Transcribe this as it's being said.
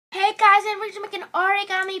and we're going to make an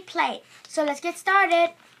origami plate. So let's get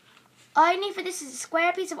started. All you need for this is a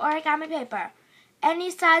square piece of origami paper.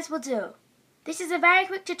 Any size will do. This is a very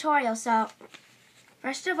quick tutorial, so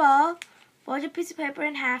first of all, fold your piece of paper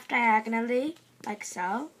in half diagonally, like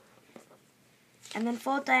so, and then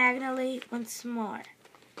fold diagonally once more.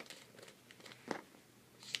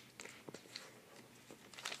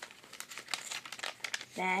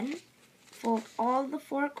 Then fold all the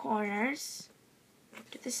four corners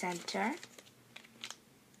to the center,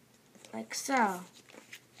 like so.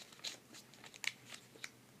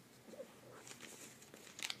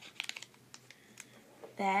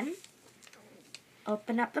 Then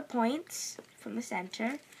open up the points from the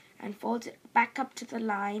center and fold it back up to the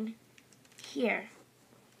line here,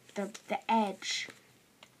 the edge.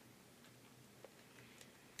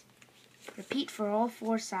 Repeat for all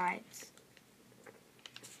four sides.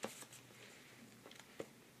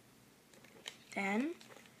 Then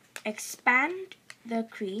expand the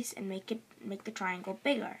crease and make the triangle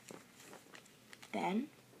bigger. Then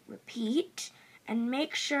repeat and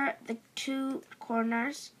make sure the two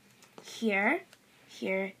corners here,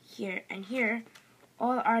 here, here, and here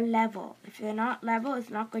all are level. If they're not level, it's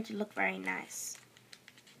not going to look very nice.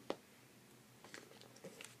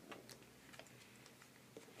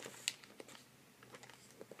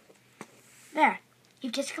 There,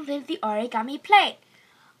 you've just completed the origami plate.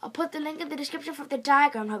 I'll put the link in the description for the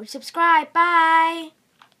diagram. Hope you subscribe. Bye!